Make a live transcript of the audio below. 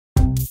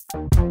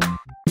Quarterfinal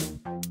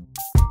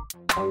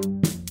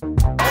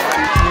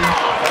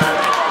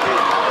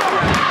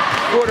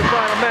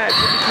match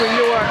between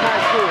Newark High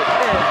School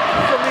and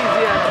Sallies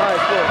High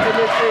School. And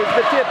this is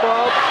the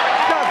tip-off.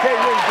 Donte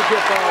wins the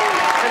tip-off,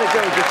 and it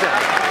goes to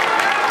Sallies.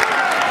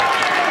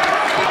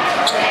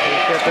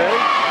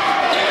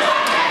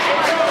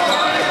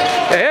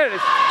 There it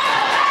is.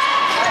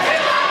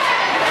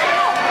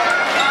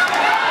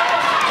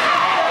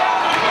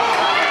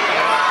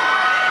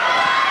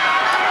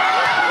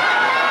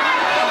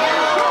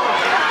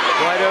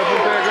 Wide open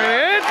third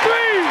green, and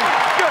three!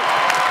 Good!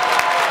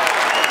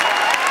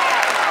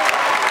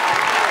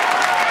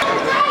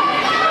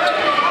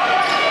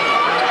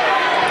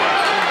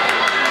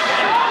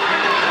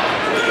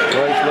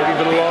 Blake's looking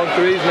for the long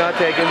threes, not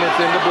taking this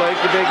into Blake,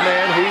 the big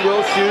man. He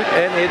will shoot,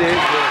 and it is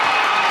good.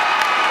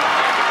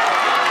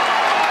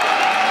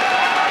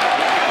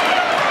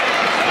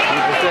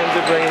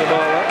 Divincenzo bringing the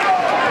ball up.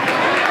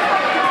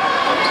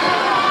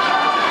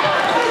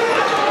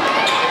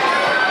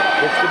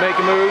 Looks to make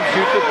a move,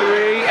 shoots the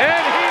three,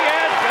 and he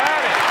has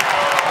got it!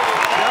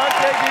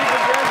 Donte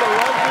Divincenzo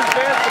runs his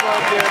basketball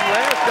game.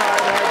 Last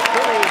time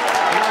had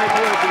 29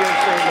 points against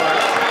St.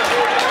 Mark.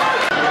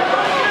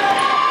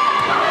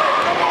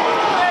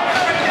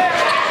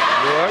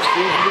 Newark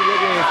seems to be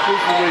looking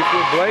exclusively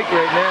for Blake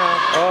right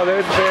now. Oh,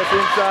 there's the pass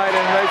inside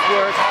and nice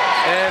work,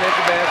 and it's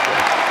a basket.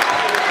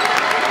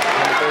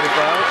 Number 35.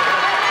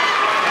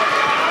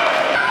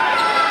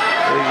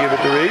 They give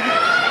it to Reed.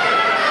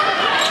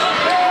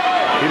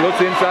 He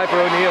looks inside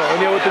for O'Neal.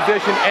 O'Neal with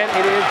position, and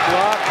it is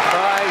blocked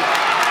by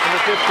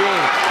number 15.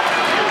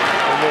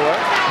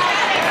 Newark.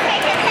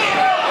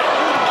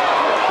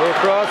 Little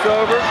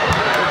crossover,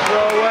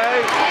 throw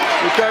away,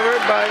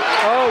 recovered by,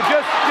 oh,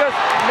 just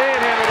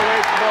manhandled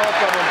away from the ball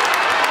from him.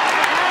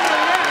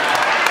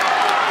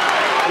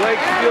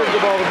 Blake steals the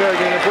ball to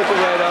Bergen and puts it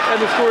right up,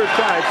 and the score is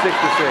tied 6-6.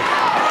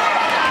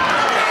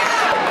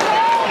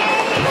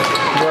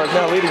 Newark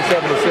now leading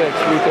 7-6,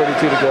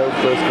 3:32 to go,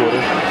 first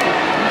quarter.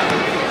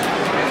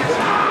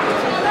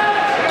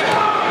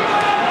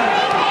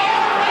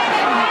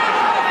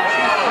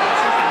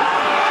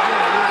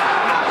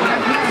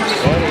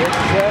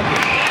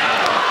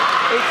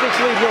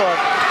 Lead Newark.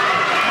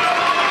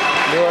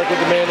 Newark with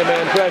the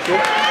man-to-man pressure.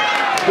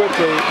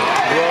 Quickly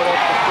brought up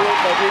the court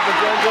by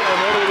Divincenzo, and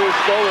then it is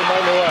stolen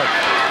by Newark.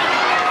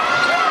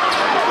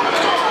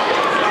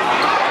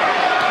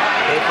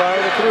 They fire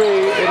the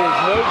three. It is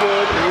no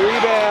good.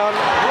 Rebound.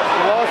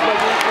 Lost by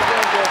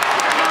Divincenzo.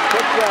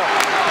 Picks up.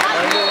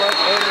 And Newark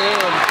and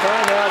in.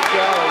 Timeout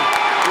Sallies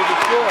with the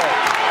score.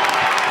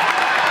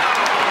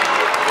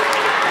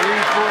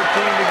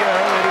 3:14 to go.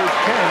 It is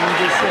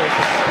 10-6.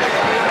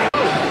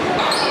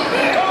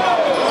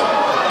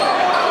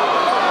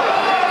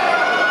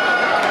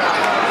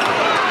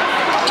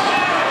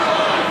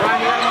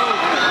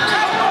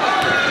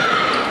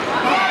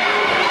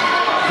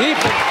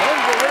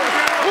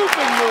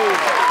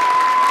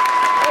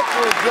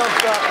 Jump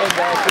shot and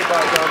basket by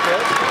Donte.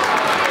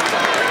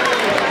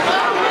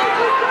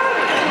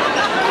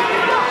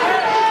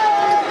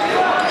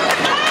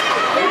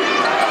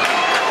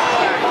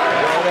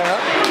 Right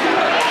out.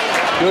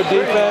 Good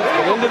defense,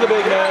 but into the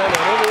big man,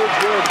 and it is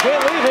good.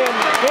 Can't leave him.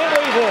 Can't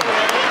leave him.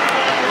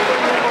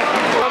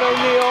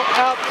 O'Neal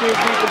out to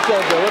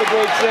Divincenzo. What a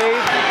great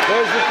save.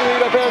 There's the three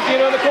by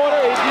Perugino in the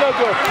corner. It's no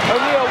good.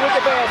 O'Neal with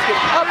the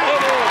basket. Up and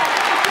in.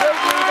 Great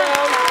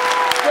rebound.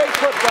 Great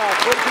putback.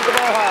 Way to keep the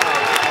ball high.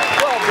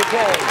 12-10.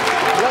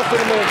 Less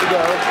than a minute to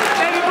go.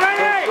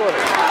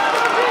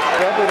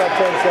 Probably about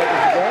 10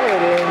 seconds to go,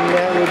 and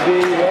that would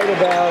be right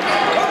about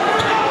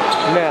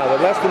now.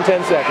 But less than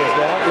 10 seconds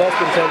now. Less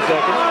than 10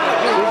 seconds.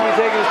 He's going to be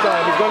taking his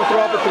time. He's going to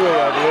throw up a three,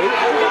 I believe.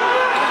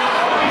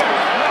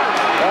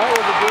 That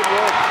was a good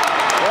work.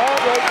 That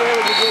right there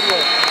was a good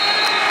work.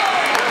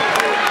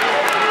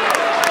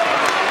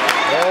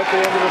 At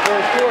the end of the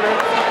first quarter,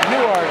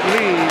 Newark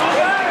leads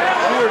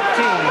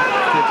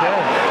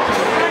 14-10.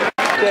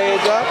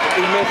 Is up,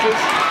 he misses.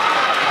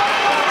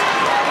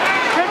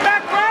 Get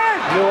back, man!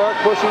 Newark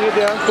pushing it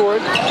down court.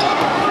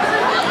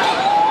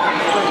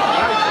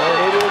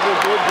 And it is a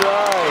good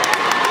drive.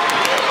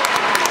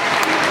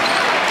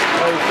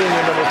 Oh,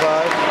 senior number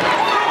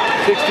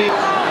 5. 16.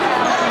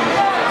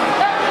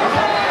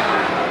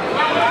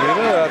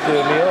 Perugino out to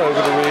O'Neal,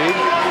 over to Reed.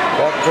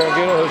 Back to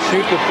Perugino, he'll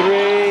shoot the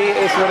three.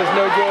 This one is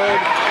no good.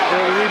 And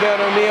the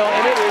rebound O'Neal,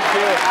 and it is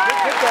good.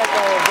 Hit that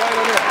ball right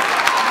on it.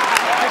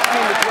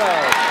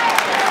 16-12.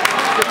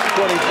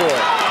 6-24.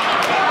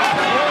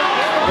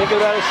 Thinking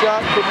about a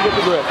shot, couldn't get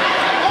the grip.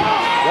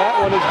 That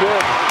one is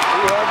good.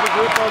 He had the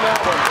grip on that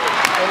one.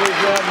 And he's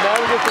now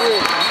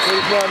 9-3.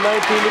 He's now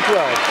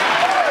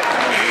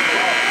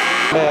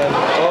 19-12. Man,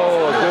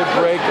 oh, a good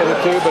break of the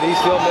two, but he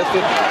still missed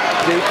it.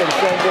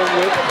 Divincenzo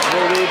with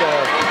the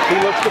rebound. He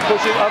looks to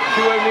push it up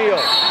to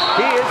O'Neal.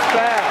 He is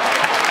fouled.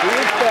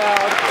 He is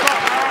fouled.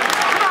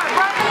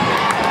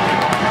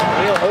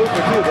 O'Neal 0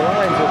 for 2 the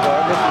line so far.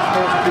 Missed his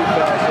first 2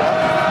 foul shots.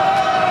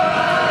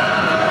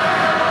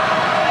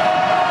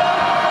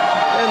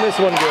 This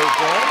one goes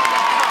down.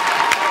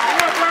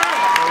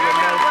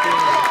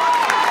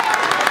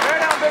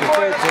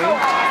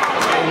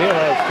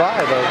 5,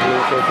 I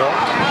believe, so far.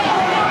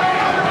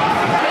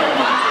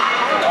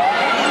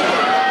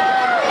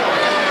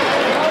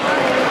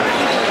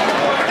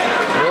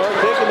 Newark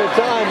taking their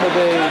time with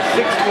a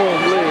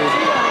 6-point lead.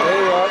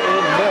 They are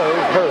in no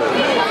hurry.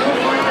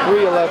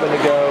 3:11 to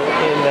go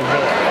in the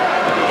half.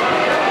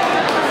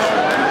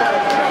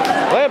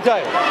 Lamb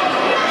tight.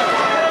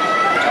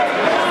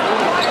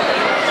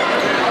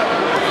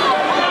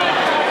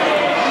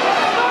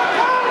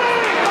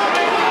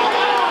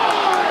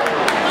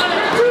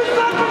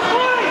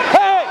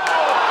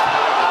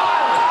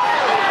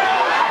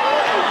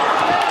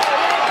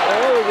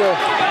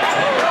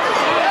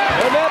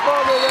 And that ball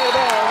goes out of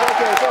bounds.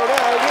 Okay, so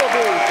now it will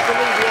be the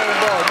lead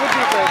ball. Good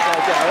defense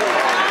like that.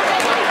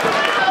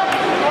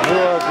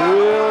 Newark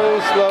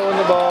really slowing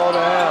the ball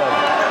down.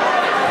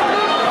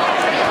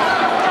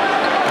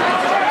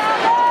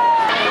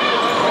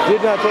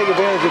 Did not take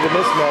advantage of the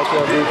mismatch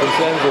on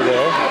Divincenzo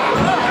there.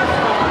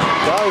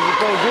 Sallies is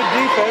playing good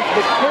defense,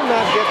 but could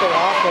not get their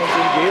offense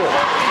in gear.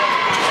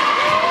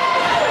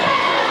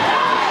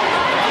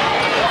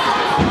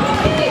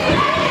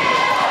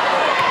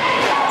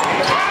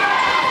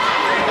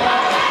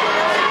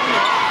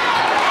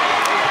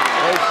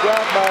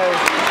 Shot by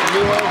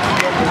Newark,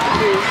 number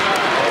 2.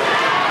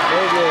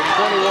 There's a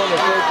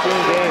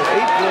 21-13 game,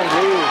 8-point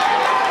lead.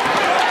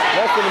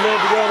 Less than a minute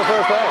to go in the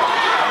first half.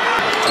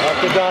 Up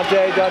to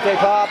Donte. Donte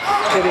pops.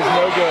 It is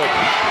no good.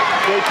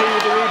 JT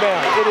with the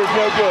rebound. It is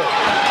no good.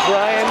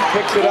 Brian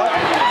picks it up.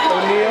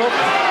 O'Neal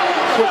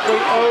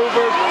quickly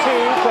over to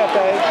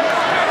Pepe.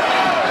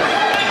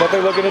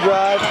 Pepe looking to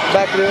drive.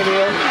 Back to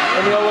O'Neal.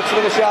 O'Neal looks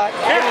for the shot.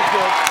 It is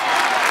good.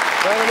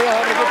 Brian O'Neal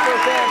having a good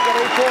first half, got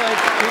 8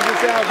 points. Keeps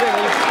the Sallies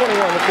in. He's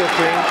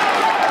 21-15.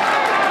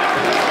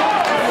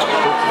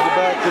 Pushes it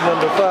back to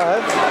number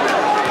 5.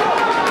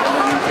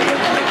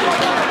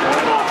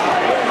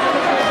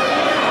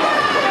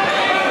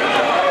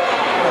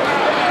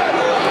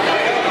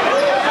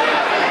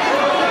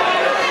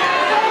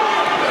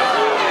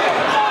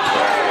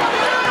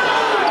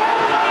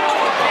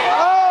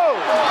 Oh!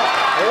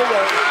 There we go.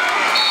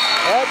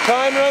 That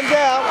time runs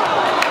out.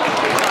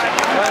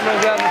 Time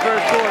runs out in the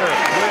first quarter.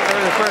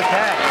 In the first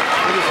half.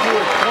 It is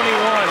scored 21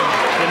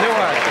 to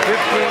Newark, 15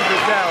 to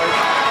Sallies.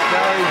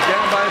 Sallies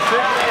down by 6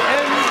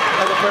 end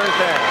of the first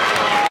half.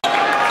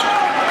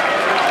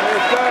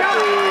 We'll start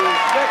the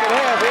second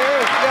half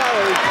here.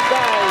 Sallies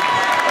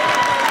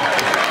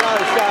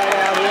side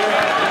out here.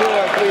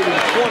 Newark leading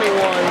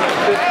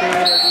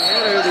 21-15 at the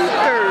end of the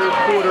third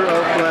quarter of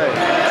play.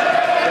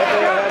 Pepe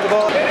will have the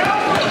ball.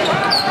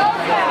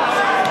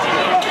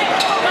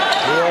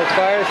 Newark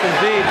fires from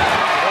deep.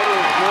 That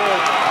is good.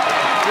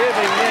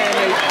 Giving them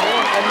a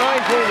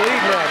 9-point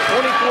lead now,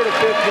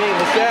 24-15.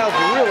 The Sallies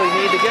really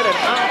need to get an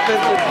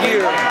offensive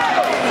gear.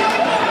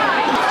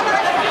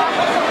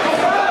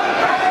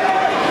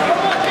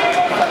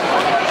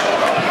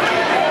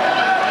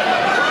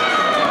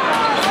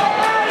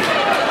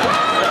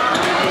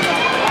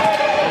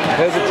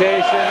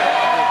 Hesitation.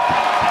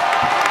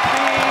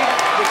 Speed.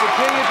 They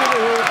continue to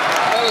the hoop.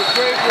 That was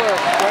great work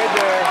right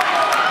there.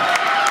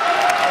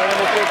 And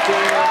number 15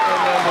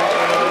 and number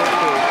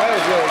 2. That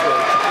was really good.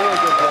 Really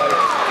good play.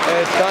 And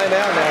it's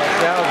timeout now.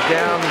 Sallies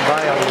down by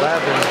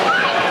 11.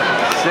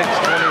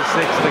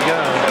 6:26 to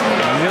go.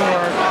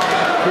 Newark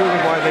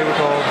proving why they were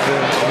called the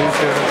new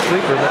student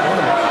sleeper in the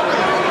tournament.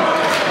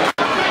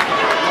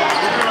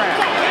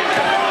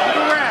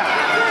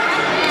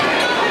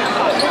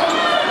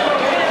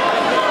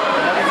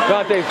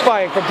 Donte's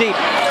firing from deep.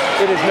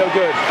 It is no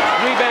good.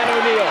 Rebound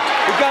O'Neal.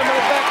 We've got him on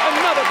his back.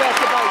 Another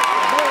basket by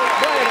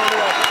Brian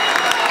O'Neal.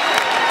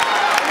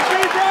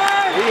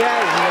 He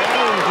has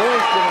 9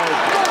 points tonight.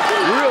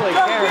 Really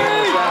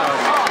carrying this out.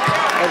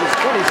 As it's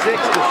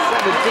 26-17.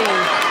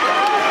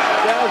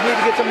 Sallies need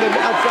to get some of the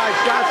outside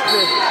shots to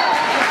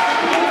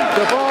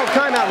the ball.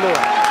 Timeout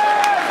Newark.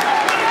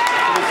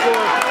 The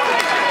score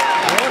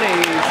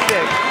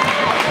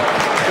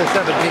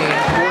 26-17.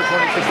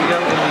 4:26 to go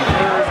in the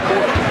third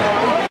quarter.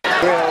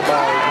 Trail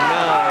by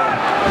 9.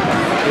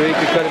 3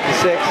 could cut it to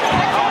 6.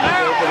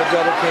 Go for the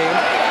double team.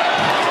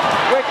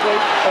 Quickly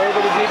over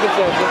to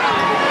Divincenzo.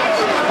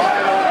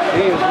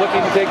 He is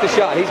looking to take the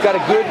shot. He's got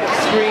a good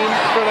screen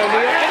from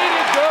O'Neal, and it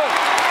is good.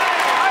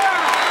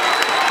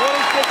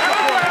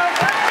 26-20.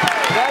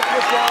 That's what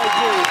Sallies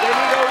need. They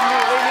need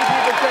O'Neal. They need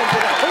Divincenzo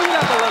to clean it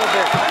up a little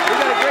bit. He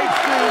got a great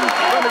screen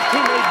from his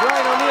teammate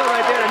Brian O'Neal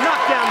right there to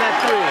knock down that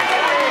 3.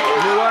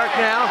 Newark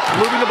now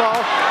moving the ball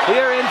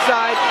here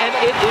inside, and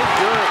it is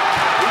good.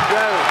 He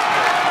goes.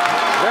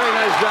 Very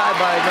nice drive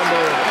by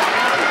number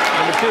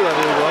 2, I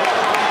believe it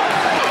was.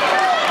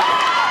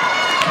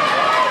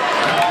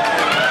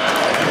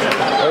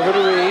 Over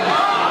to Reed.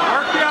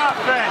 Work the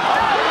offense.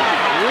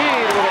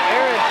 Reed with an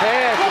errant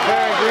pass to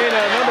Peregrino.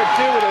 Number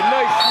 2 with a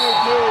nice smooth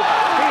move.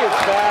 He is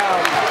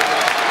fouled.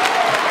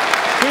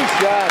 2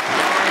 shots.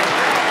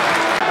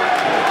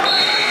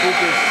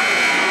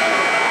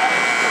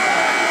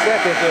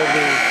 Second of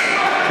the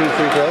 2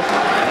 free throws.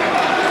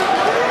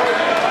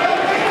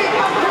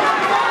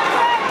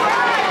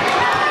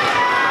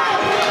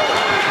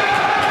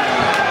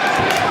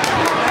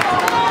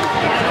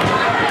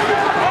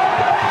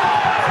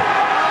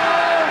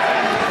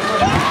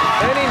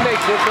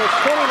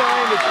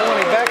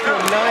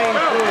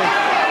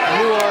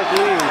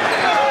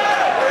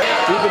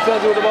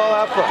 Divincenzo with the ball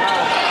out front.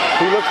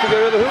 He looks to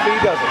go to the hoop, he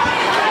doesn't.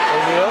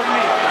 O'Neal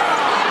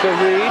to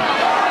Reed.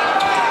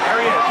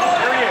 There he is.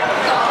 There he is.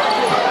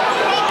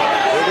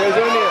 There goes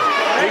O'Neal.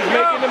 He's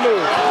making the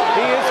move.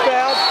 He is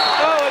fouled.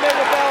 Oh, and there's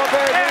a foul on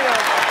Perugino.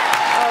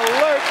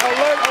 Alert,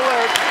 alert,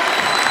 alert.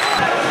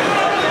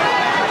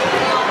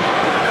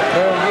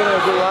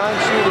 Perugino's a line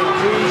shooting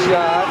 2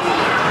 shots.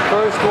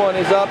 First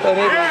one is up and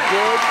it is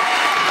good.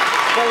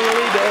 Cutting the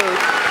lead to 8.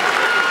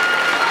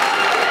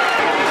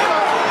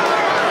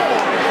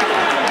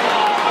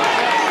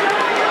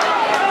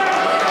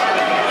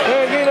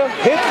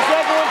 Hits the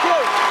second one too.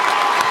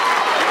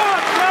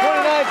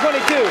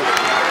 29-22.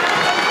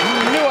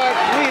 Newark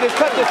lead is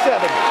cut to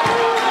 7.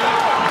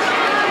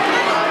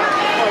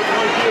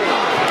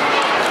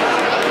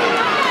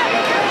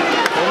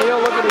 O'Neal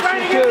looking to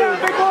shoot 2.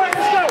 Big boy,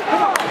 let's go.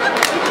 Come on.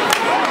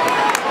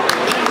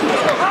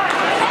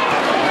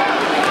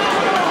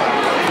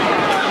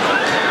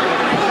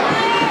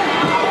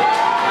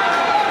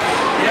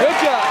 Good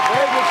job.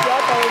 Very good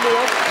shot by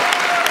O'Neal.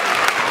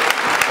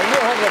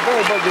 O'Neal having a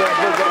very big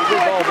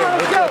ball game.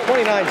 It's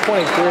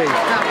 29-23. I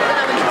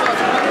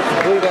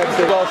believe that's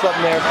the ball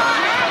something there.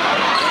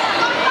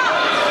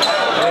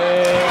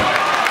 And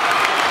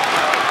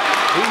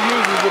he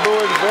uses the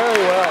board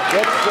very well.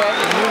 Gets set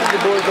and uses the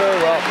board very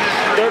well.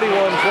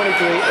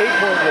 31-23,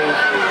 8-point lead.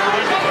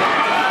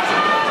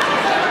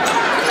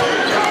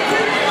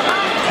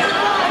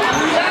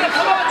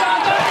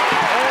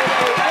 And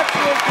an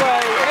excellent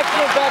play,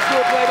 excellent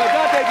backdoor play by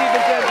Donte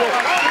Divincenzo.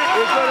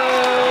 Is gonna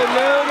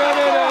no.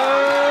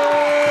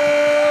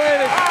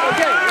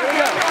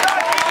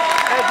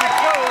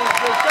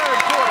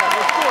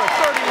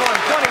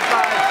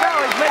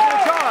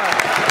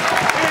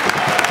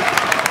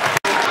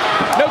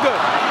 No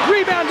good.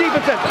 Rebound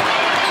Divincenzo.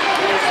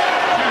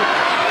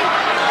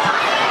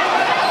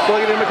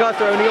 Pulling it in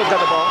McCuster. O'Neal's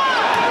got the ball.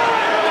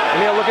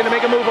 O'Neal looking to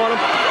make a move on him.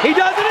 He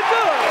does it. It's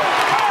good.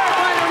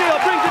 Ryan O'Neal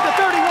brings it to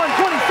 31-27.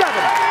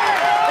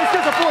 It's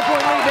just a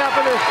 4-point lead now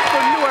for the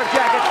Newark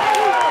Jackets.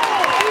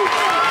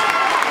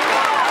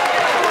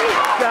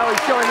 Sallies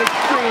showing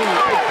extreme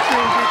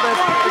defense.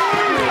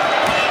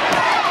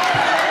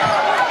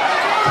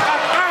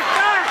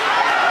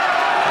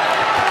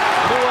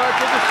 Newark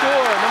with the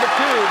score. Number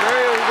 2.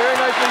 Very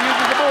nicely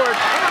uses the board.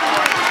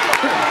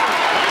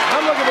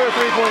 I'm looking for a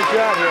 3-point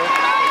shot here.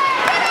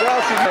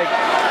 Sallies make.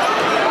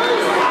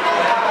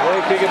 They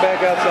kick it back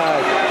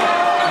outside.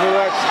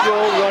 Newark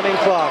still running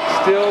clock.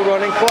 Still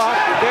running clock.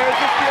 There's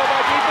the steal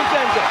by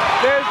Divincenzo.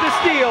 There's the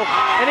steal.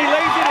 And he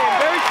lays it in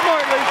very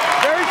smartly.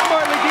 Very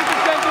smartly.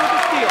 Divincenzo with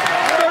the steal.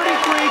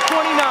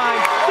 33-29.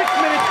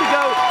 6 minutes to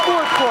go.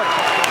 4th quarter.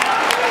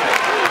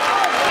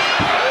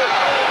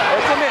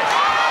 It's a miss.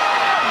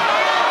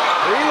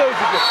 He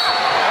loses it.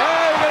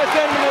 We're going to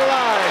send him to the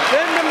line.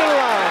 Send him to the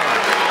line.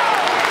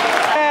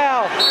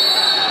 Now.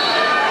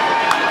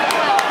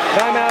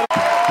 Timeout.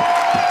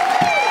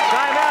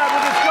 Timeout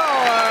with the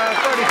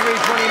score.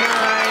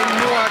 33-29.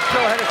 Newark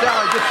still ahead of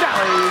Sallies. The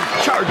Sallies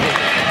charging.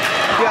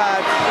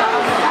 Got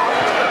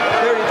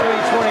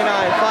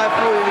 33-29.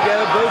 5:40 to go.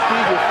 Both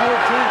teams with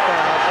 14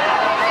 fouls.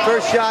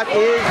 First shot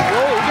is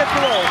roll. He gets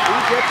the roll. He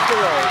gets the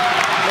roll.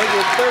 Make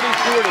it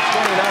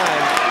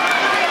 34-29.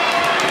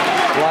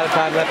 A lot of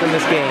time left in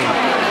this game.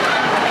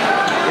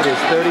 It is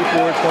 34-29,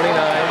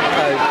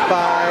 a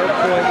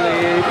 5-point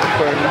lead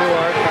for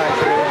Newark High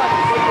School.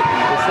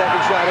 The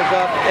second shot is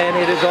up, and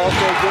it is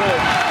also good,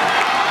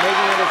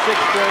 making it a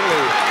 6-point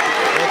lead.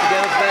 Once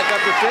again, it's back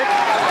up to 6.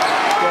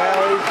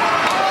 Sallies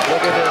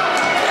looking to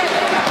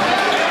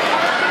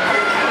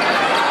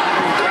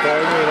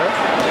Perugino.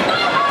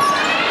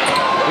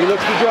 He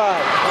looks to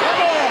drive.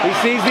 He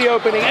sees the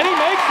opening, and he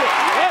makes it.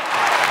 Yes.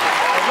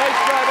 A nice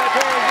drive by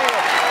Perugino.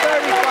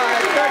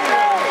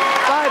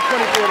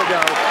 5:24 to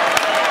go.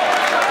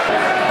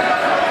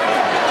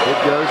 It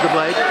goes to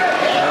Blake.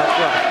 Out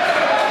front.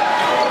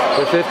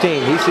 To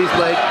 15. He sees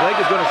Blake. Blake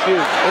is going to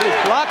shoot. It is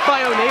blocked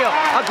by O'Neal.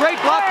 A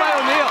great block by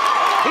O'Neal.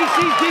 He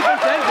sees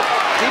Divincenzo.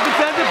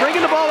 Divincenzo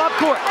bringing the ball up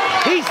court.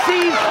 He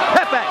sees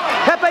Pepe.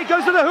 Pepe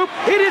goes to the hoop.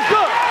 It is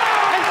good.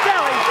 And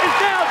Sallies is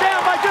now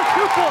down by just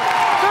 2 points.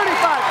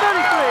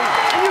 35-33.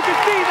 And you can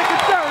see the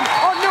concern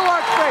on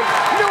Newark's face.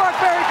 Newark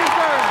very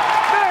concerned.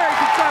 Very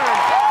concerned.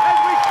 As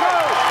we go.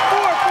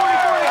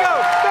 4:44 to go.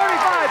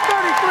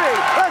 35-33.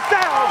 The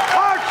Sallies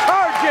are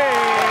charging.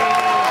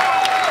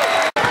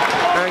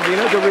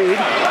 Perugino to Reed.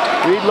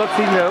 Reed looks,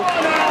 he knows.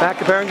 Back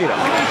to Perugino.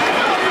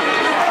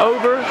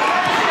 Over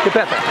to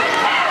Pepe.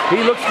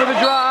 He looks for the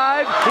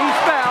drive. He's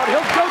fouled.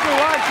 He'll go to the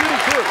line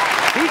shooting 2.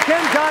 He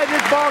can tie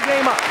this ball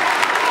game up.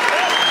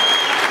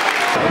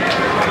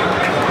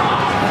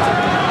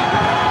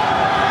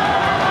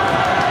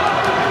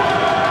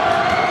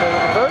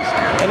 First,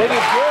 and it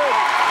is good.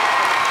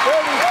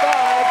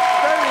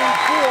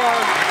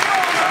 35-34.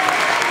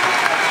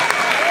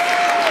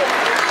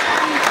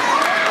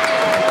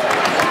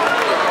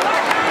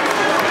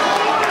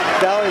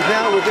 Sallies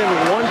now within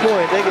 1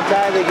 point. They can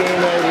tie the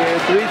game right here.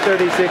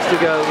 3:36 to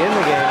go in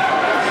the game.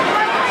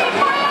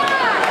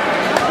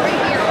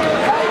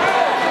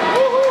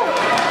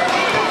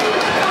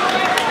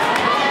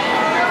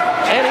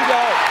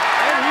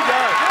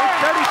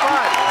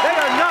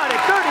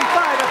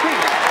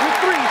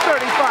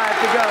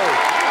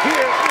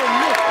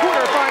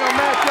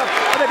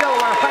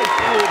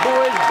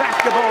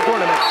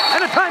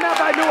 And a timeout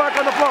by Newark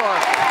on the floor.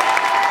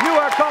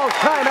 Newark calls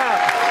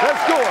timeout. The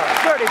score,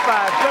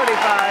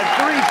 35-35,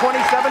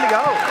 3:27 to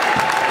go.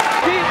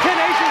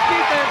 Tenacious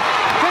defense.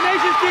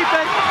 Tenacious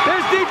defense.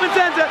 There's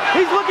Divincenzo.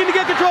 He's looking to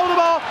get control of the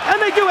ball,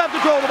 and they do have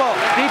control of the ball.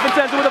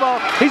 Divincenzo with the ball.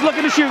 He's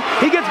looking to shoot.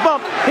 He gets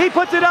bumped. He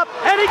puts it up,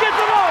 and he gets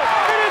the ball.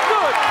 It is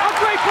good. A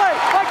great play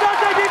by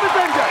Donte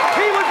Divincenzo.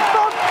 He was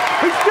bumped.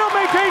 He still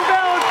maintained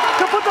balance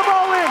to put the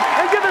ball in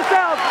and give the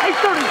Sallies a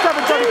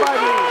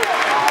 37-35 lead.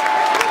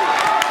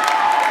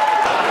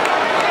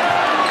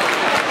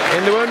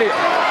 Into O'Neal.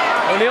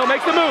 O'Neal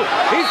makes the move.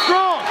 He's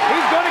strong.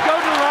 He's going to go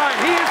to the line.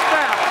 He is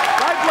fouled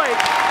by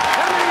Blake.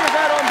 How many is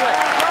that on Blake?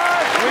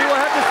 We will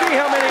have to see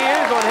how many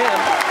is on him.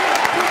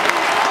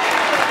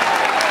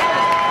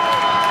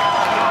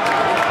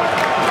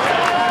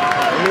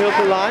 O'Neal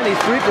to the line. He's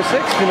 3 for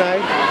 6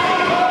 tonight.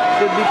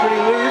 Should be pretty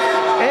loose.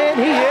 And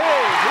he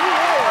is.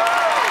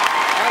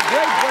 A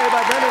great play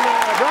by Brian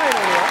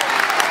O'Neal.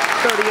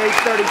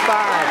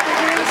 38-35.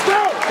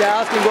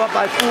 Sallies can go up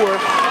by 4.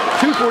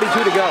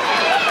 2:42 to go.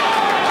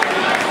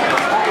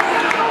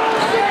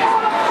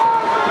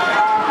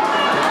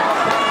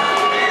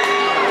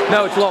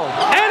 No, it's long.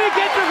 And he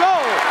gets a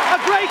roll. A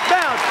great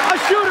bounce. A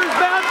shooter's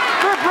bounce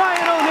for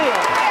Brian O'Neal.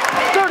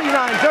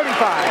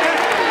 39-35.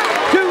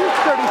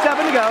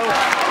 2:37 to go.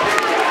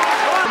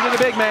 To the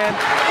big man.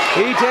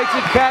 He takes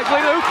it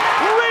casually.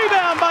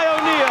 Rebound by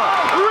O'Neal.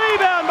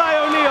 Rebound by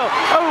O'Neal.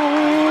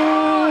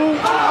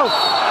 Oh.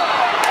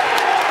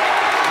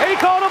 He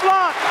called a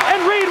block.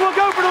 And Reed will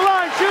go for the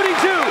line. Shooting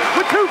 2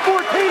 with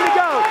 2:14 to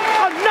go.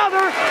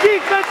 Another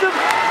defensive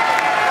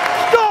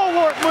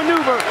stalwart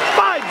maneuver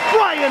by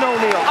Brian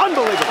O'Neal.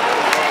 Unbelievable.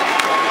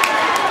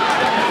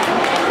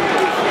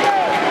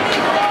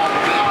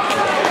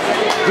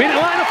 Reed in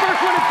the line. The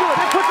first one is good.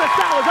 They put the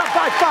Sallies up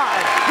by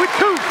 5 with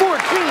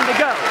 2:14 to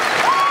go.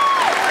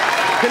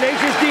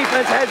 Tenacious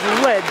defense has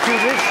led to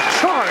this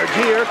charge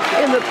here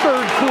in the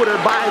third quarter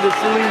by the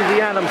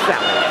Louisiana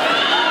Sallies.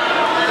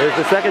 There's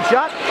the second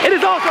shot. It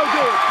is also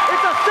good.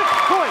 It's a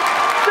 6-point.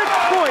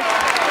 6-point.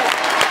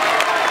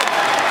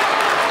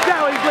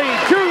 Sallies lead.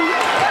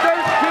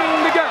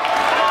 2:13 to go.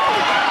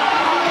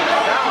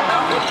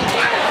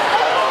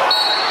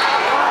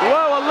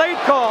 Whoa, a late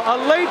call. A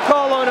late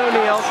call on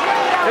O'Neal.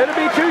 It'll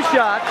be 2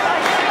 shots.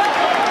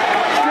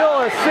 Still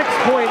a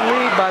 6-point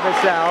lead by the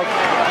South.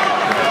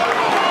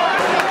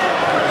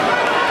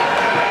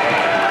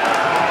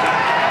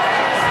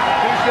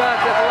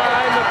 Shots at the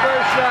line. The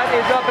first shot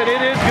is up and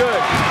it is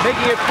good,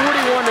 making it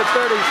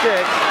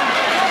 41-36.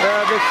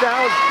 The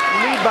South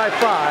lead by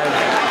 5.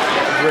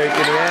 Break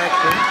in the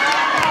action.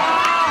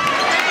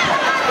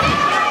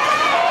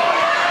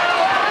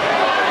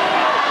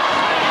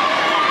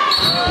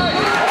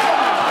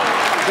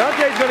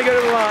 Donte's going to go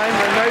to the line.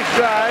 A nice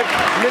drive.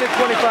 Minute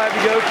 25 to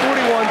go.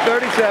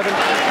 41-37.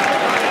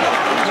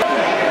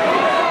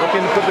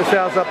 Looking to put the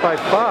South up by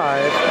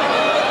 5.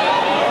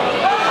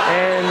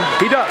 And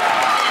he does.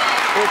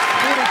 It's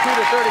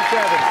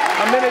 42-37.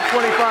 A minute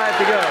 25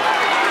 to go.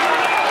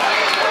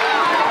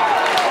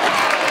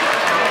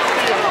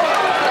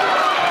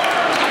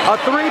 A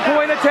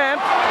 3-point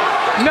attempt.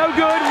 No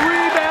good.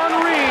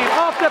 Rebound Reed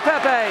off to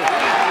Pepe.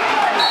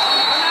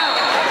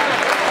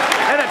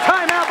 And a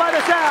timeout by the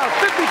South.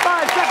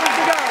 55 seconds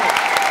to go.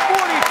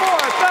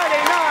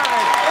 44-39.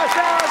 The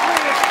South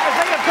lead as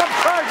they have come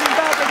charging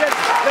back against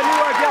the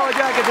Newark Yellow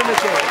Jackets in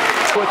this game.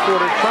 Fourth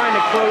quarter trying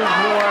to close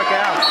Newark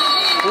out.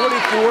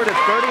 44-39.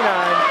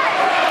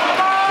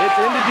 It's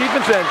into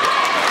Divincenzo.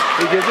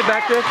 He gives it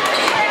back to,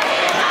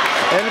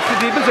 and it's to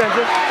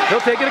Divincenzo.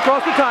 He'll take it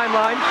across the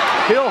timeline.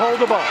 He'll hold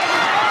the ball.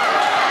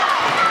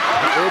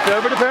 It's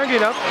over to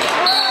Perugino.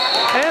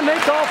 And they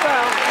call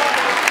foul.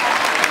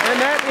 And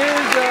that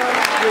is the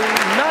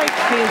 9th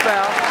team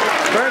foul.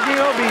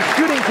 Perugino will be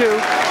shooting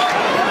 2.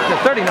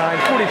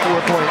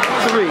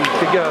 39-44.3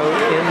 to go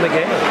in the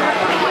game.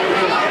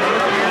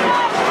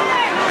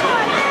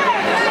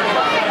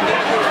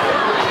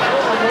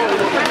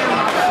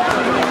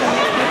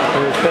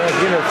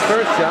 Perugino's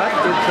first shot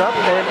is up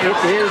and it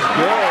is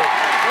good.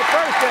 The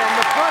first end,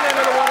 the front end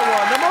of the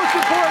 1-on-1. The most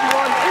important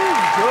one is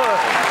good.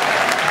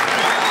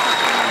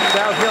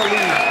 South Hill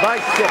leads by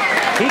 6.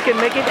 He can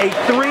make it a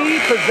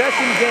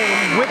 3-possession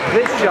game with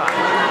this shot.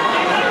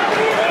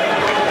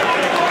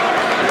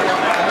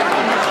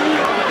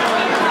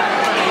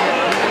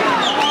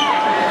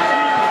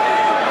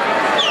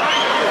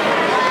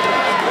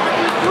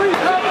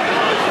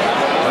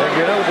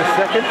 Perugino with the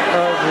second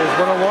of his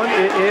 1-on-1.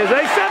 It is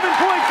a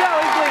 7-point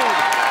Sallies lead.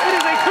 It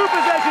is a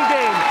 2-possession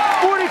game.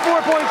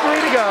 44.3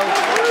 to go.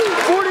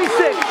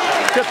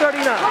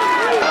 46-39.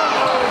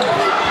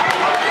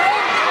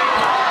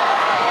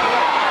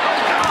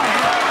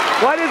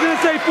 Why doesn't it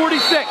say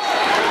 46?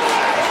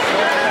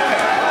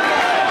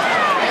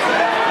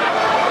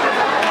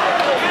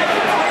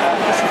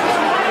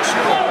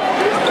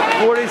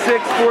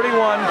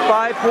 46-41,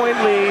 5-point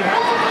lead.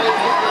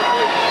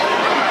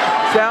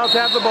 Sallies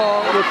have the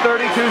ball with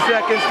 32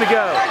 seconds to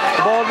go.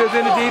 The ball goes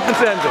into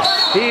Divincenzo.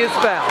 He is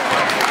fouled.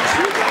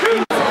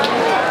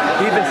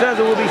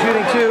 Divincenzo will be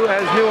shooting 2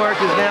 as Newark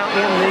is now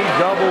in the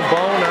double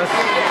bonus.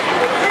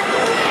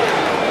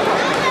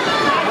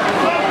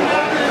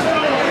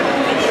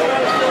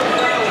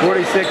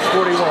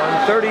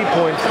 46-41,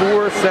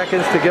 30.4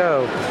 seconds to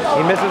go.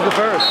 He misses the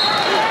first.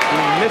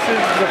 He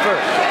misses the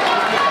first.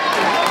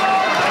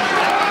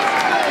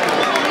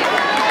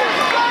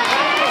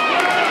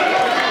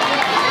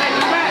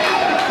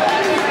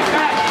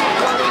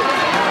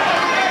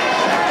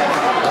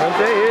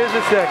 Donte, here's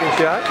the second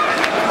shot.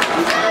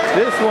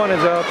 This one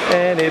is up,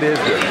 and it is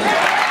good.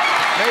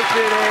 Makes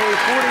it a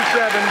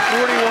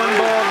 47-41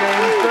 ball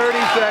game, 30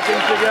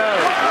 seconds to go.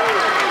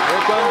 Here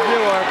comes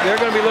Newark. They're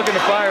going to be looking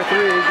to fire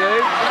threes,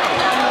 eh?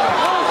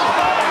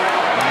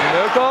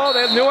 No call.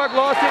 Newark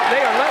lost it. They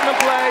are letting them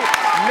play.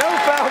 No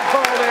foul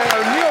call there.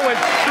 O'Neal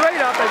went straight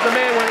up as the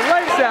man went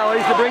right at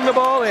Sallies to bring the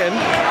ball in.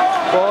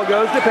 Ball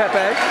goes to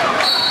Pepe.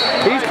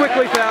 He's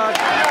quickly fouled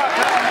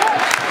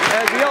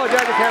as the Yellow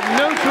Jackets have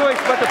no choice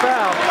but to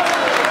foul.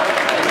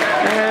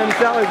 And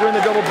Sallies are in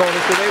the double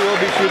bonus, so they will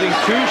be shooting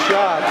 2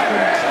 shots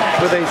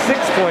with a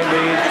 6-point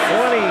lead,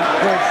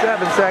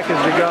 20.7 seconds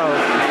to go.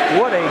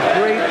 What a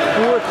great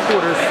fourth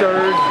quarter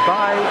surge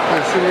by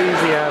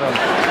Louisiana.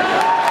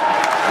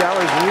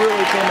 Sallies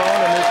really came on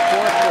in this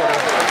fourth quarter.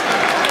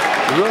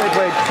 Really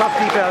played tough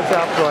defense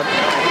out front,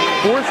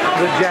 forced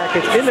the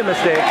Jackets into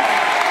mistakes,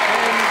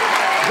 and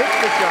hit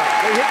the shot.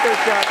 They hit their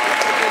shot.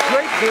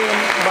 Great game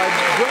by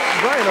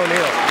Brian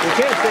O'Neal. We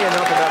can't say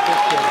enough about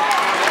this kid.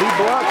 He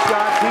blocked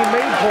shots, he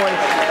made points.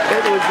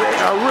 It was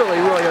a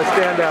really a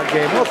standout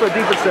game. Also,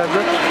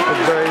 Divincenzo was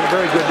very,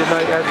 very good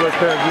tonight, as was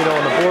Perugino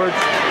on the boards.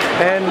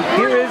 And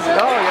here is, 49-41.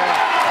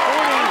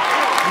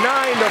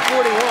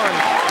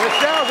 The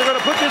Sallies are going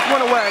to put this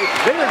one away.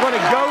 They are going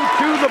to go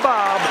to the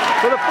Bob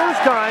for the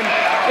first time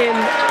in,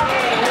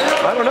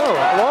 I don't know,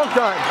 a long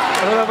time.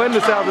 I don't know when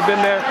the Sallies have been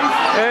there.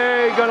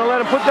 They're going to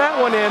let them put that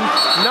one in.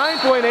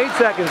 9.8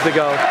 seconds to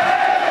go.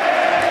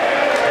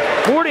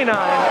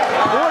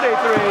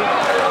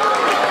 49-43.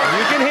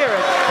 You can hear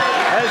it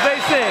as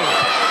they sing.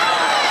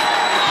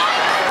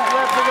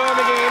 Left to go in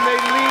the game. They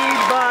lead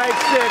by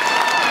 6.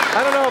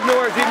 I don't know if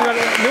Newark's even going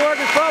to. Newark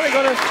is probably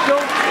going to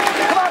go.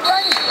 Come on,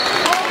 Brady.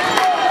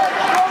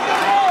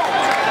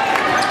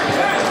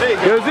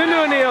 Goes into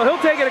O'Neal.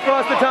 He'll take it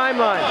across the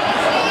timeline.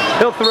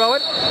 He'll throw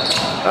it.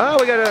 Oh,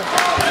 we got a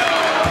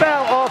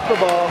foul off the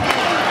ball.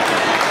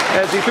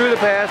 As he threw the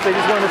pass, they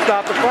just wanted to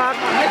stop the clock.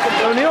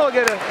 O'Neal will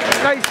get a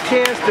nice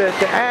chance to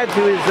add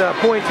to his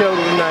point total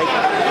tonight.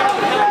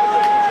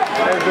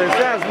 As the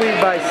Sallies lead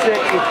by 6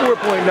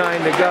 with 4.9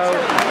 to go.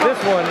 This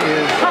one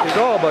is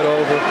all but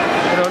over.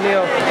 And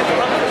O'Neal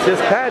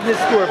just padding his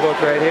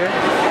scorebook right here.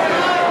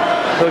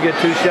 He'll get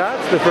 2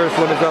 shots. The first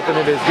one is up and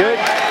it is good.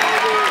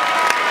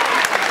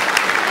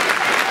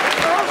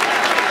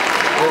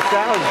 The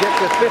Sallies get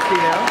to 50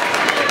 now.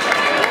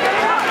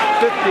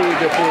 50-43.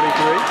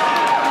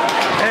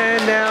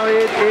 And now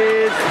it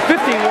is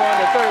 51-33.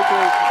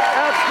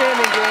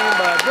 Outstanding game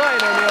by Brian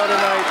O'Neal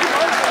tonight.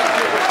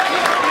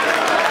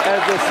 As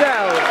the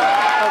Sallies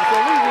of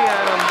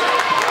Louisiana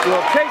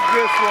will take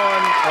this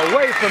one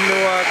away from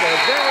Newark as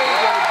they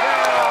go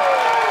down.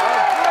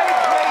 A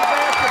great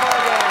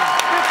basketball game.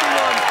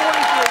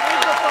 51-43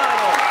 is the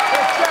final.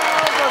 The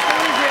Sallies of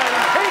Louisiana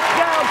take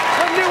down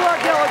the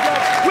Newark Yellow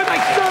Jackets with a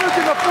surge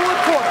in the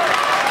fourth quarter.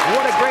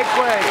 What a great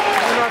play.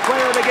 And our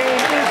player of the game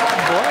is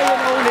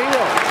Brian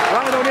O'Neal.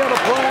 Brian O'Neal, the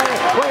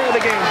player of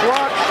the game.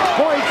 Blocks,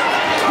 points,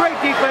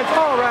 great defense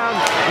all around.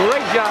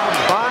 Great job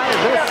by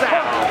the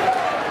South.